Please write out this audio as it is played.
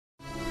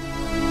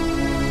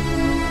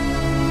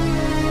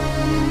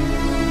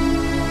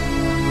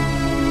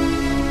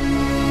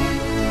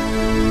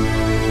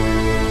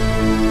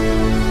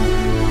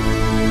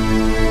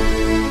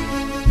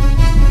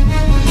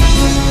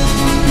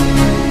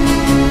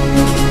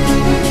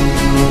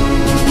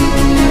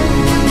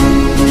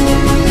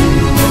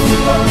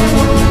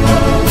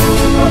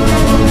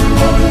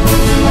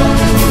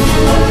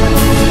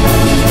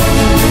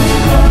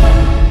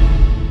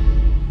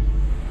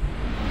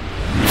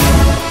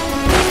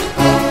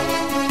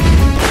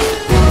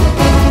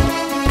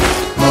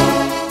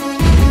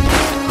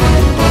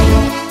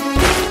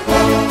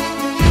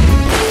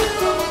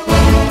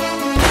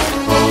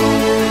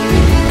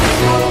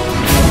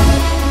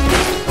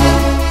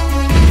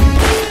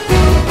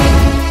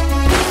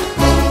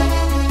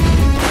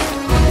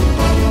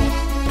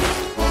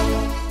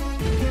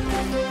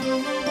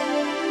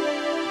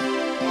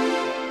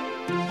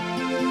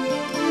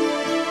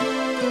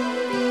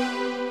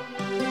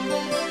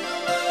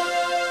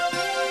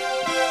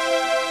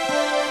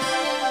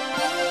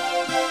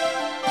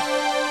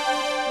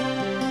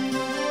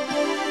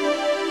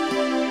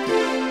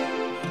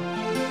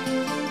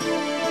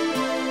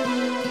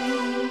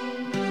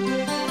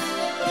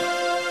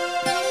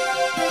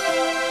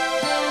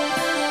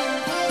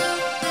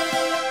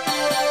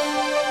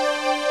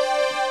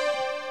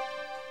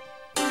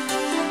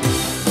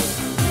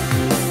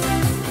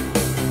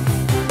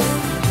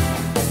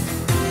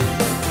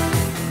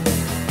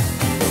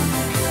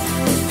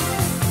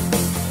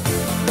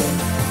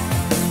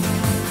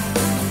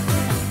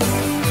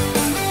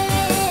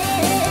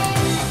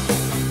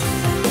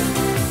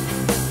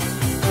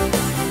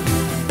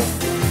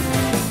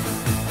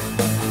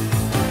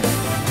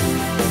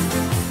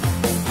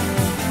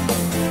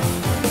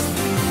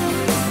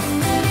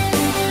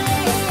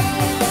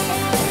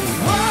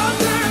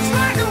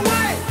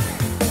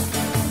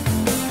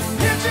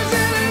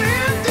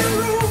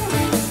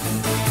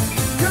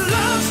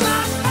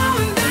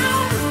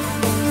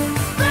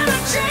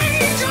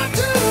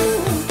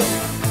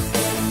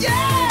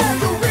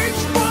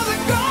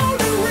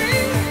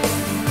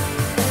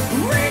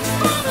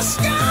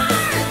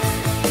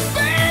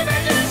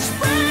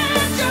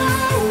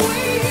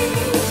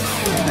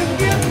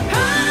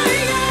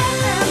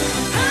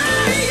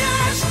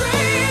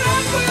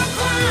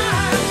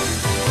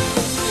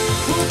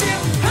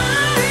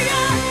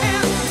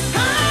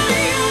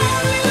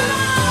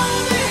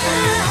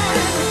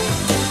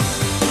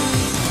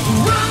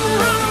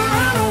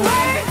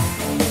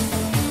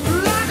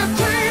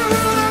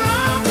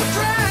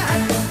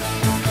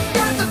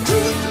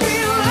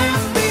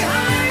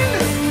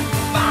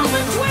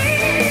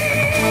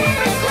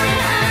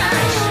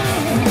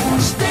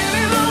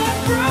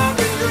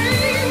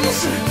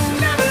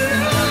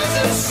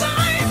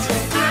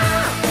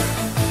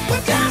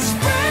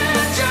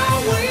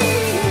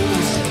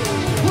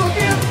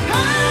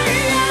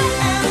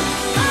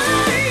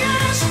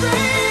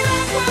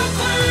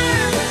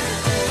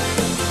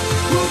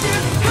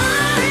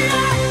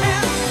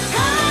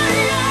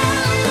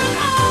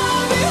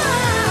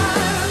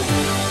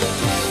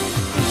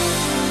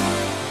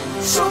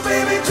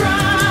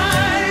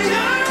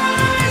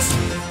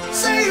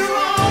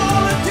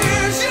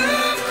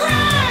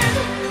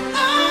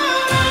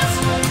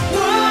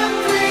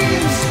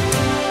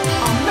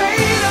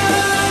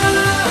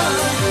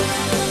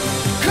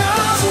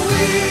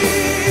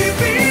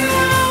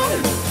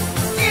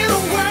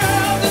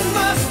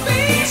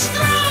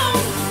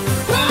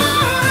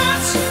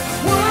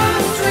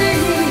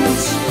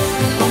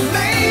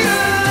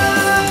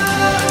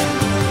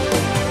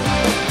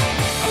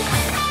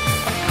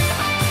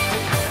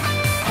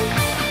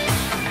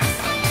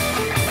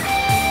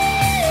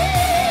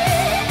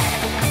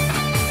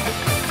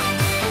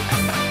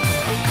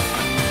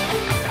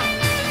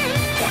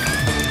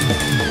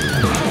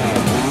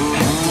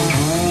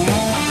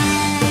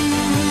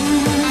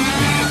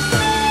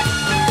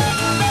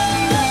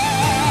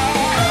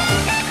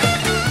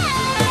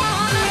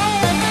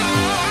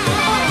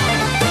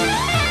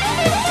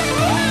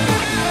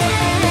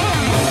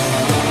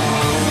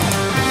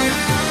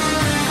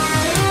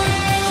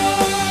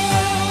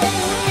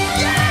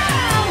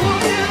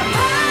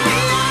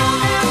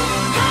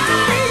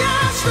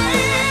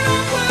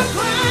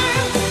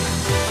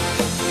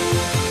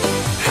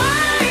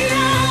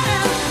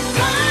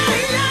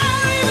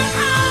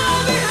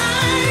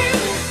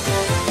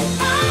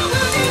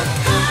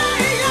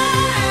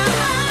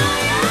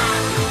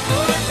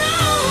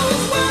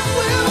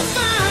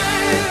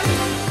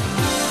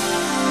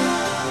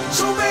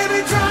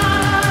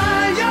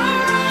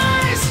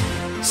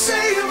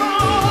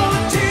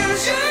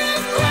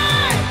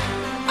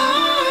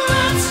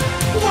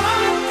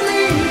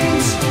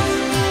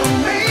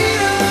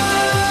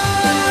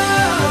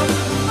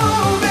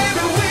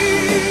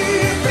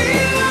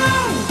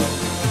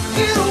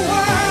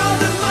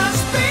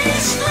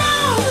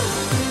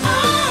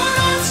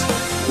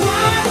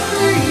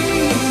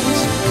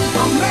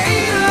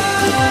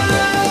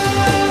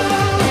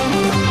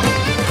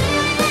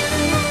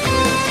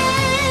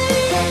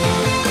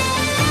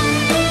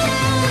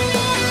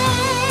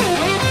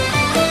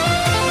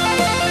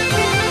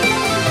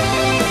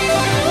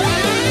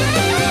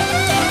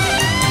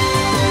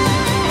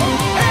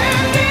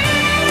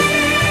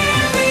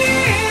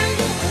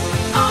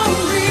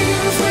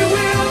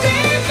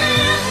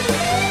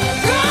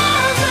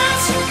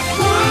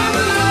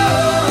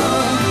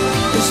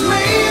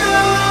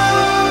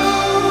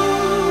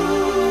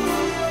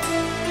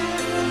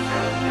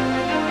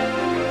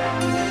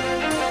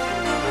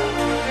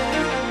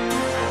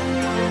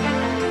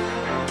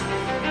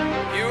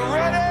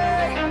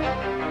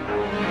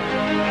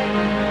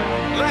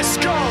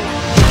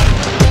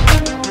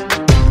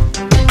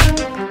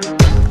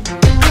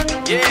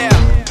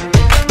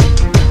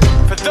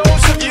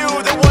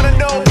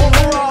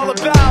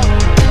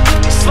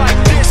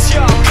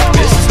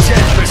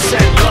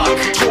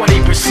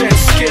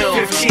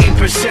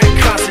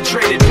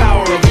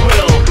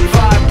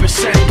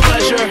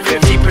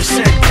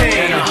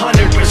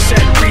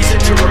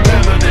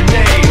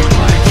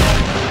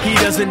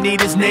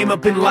Need his name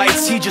up in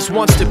lights, he just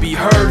wants to be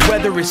heard.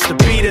 Whether it's the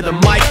beat of the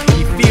mic,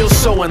 he feels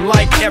so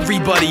unlike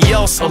everybody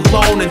else,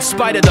 alone. In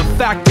spite of the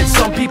fact that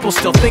some people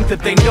still think that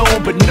they know,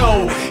 but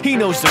no, he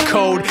knows the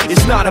code.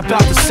 It's not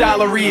about the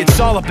salary, it's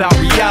all about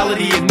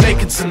reality and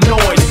making some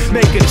noise,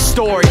 making a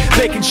story,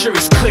 making sure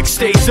his click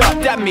stays up.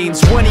 That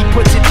means when he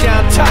puts it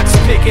down, Todd's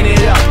picking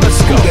it up.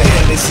 Let's go. Who the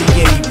hell is he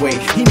anyway?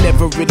 He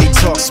never really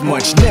talks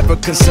much, never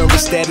concerned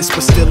with status,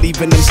 but still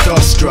even him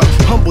starstruck.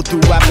 Humble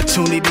through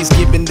opportunities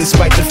given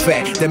despite the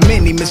fact that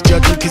many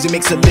misjudge him cause he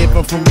makes a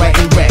living from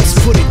writing raps.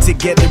 Put it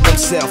together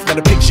himself, now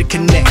the picture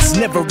connects.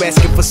 Never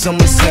asking for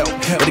someone's help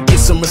or to get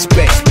some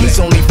respect. He's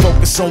only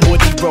focused on what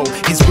he wrote,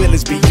 his will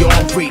is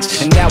beyond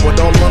reach. And now it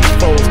all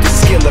unfolds, the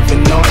skill of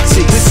an artist.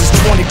 This is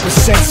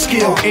 20%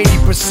 skill,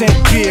 80%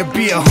 gear,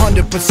 be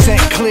 100%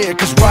 clear,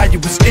 cause Ryu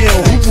was ill.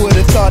 Who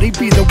would've thought he'd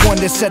be the one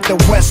that set the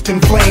West in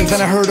flames?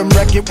 And I heard him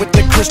wreck it with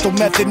the crystal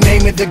method,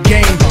 name of the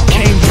game.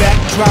 Came back,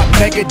 dropped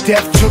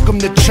Megadeth, took him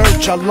to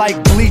church. I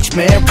like Bleach,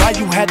 man.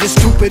 Ryu had the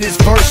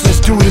stupidest verse, this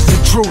dude is the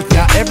truth.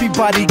 Now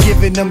everybody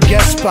giving them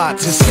guest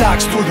spots and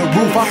stocks through the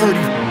roof. I heard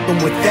he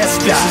f***ing with that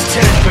stock.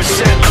 This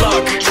is 10%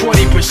 luck,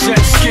 20%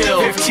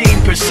 skill,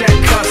 15%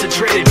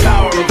 concentrated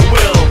power of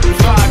will,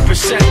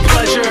 5%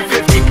 pleasure,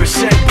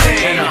 50%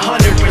 pain, and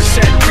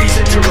 100%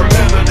 reason to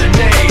remember the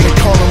name. They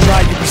call him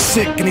Ryu, he's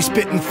sick and he's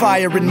spitting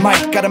fire and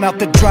Mike. Got him out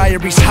the dryer,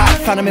 he's hot.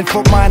 Found him in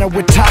Fort Minor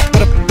with Top,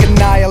 but a f***ing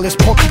nihilist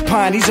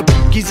porcupine. He's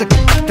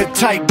the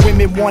type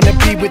women wanna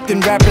be within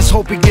rappers.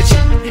 Hope he gets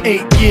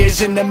 8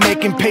 years in the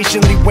making,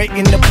 patiently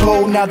waiting to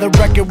blow. Now the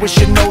record with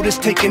your notice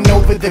taking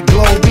over the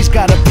globe. He's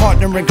got a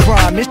partner in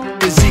crime, his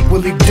is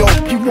equally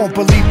dope. You won't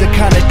believe the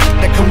kind of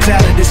that comes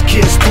out of this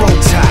kid's throat.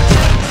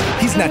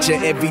 He's not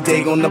your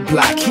everyday on the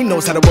block. He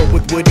knows how to work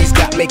with what he's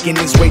got, making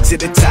his way to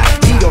the top.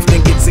 He don't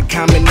think it's a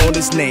common or on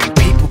his name.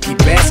 People keep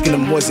asking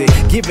him, was it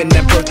given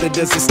that birth that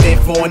doesn't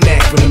stand for an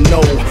acronym?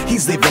 No,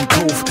 he's living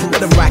proof.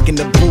 Let him rock in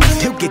the booth.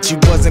 He'll get you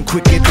buzzing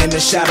quicker than a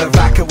shot of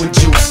vodka with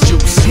juice.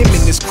 Him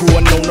and his crew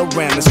are known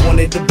around as one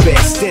of the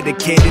best,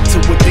 dedicated to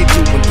what they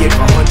do and give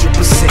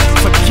 100%.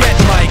 Forget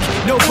Mike,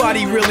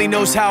 nobody really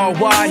knows how or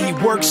why he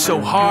works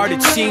so hard.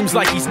 It seems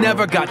like he's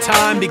never got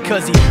time,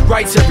 because he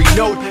writes every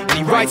note and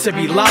he writes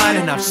every line.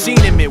 And I've seen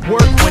him at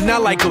work when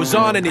that light goes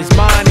on in his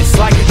mind. It's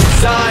like a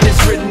design is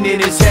written in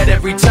his head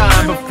every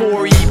time,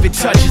 before he even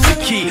touches a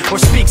key or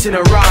speaks in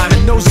a rhyme.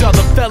 And those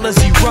other fellas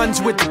he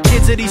runs with, the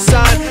kids that he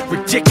signed,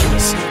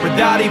 ridiculous,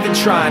 without even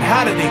trying.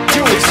 How do they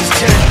do it? This is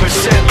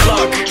 10%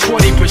 luck,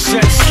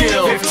 20%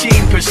 skill,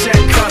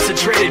 15%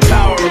 concentrated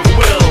power of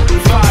will,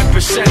 5%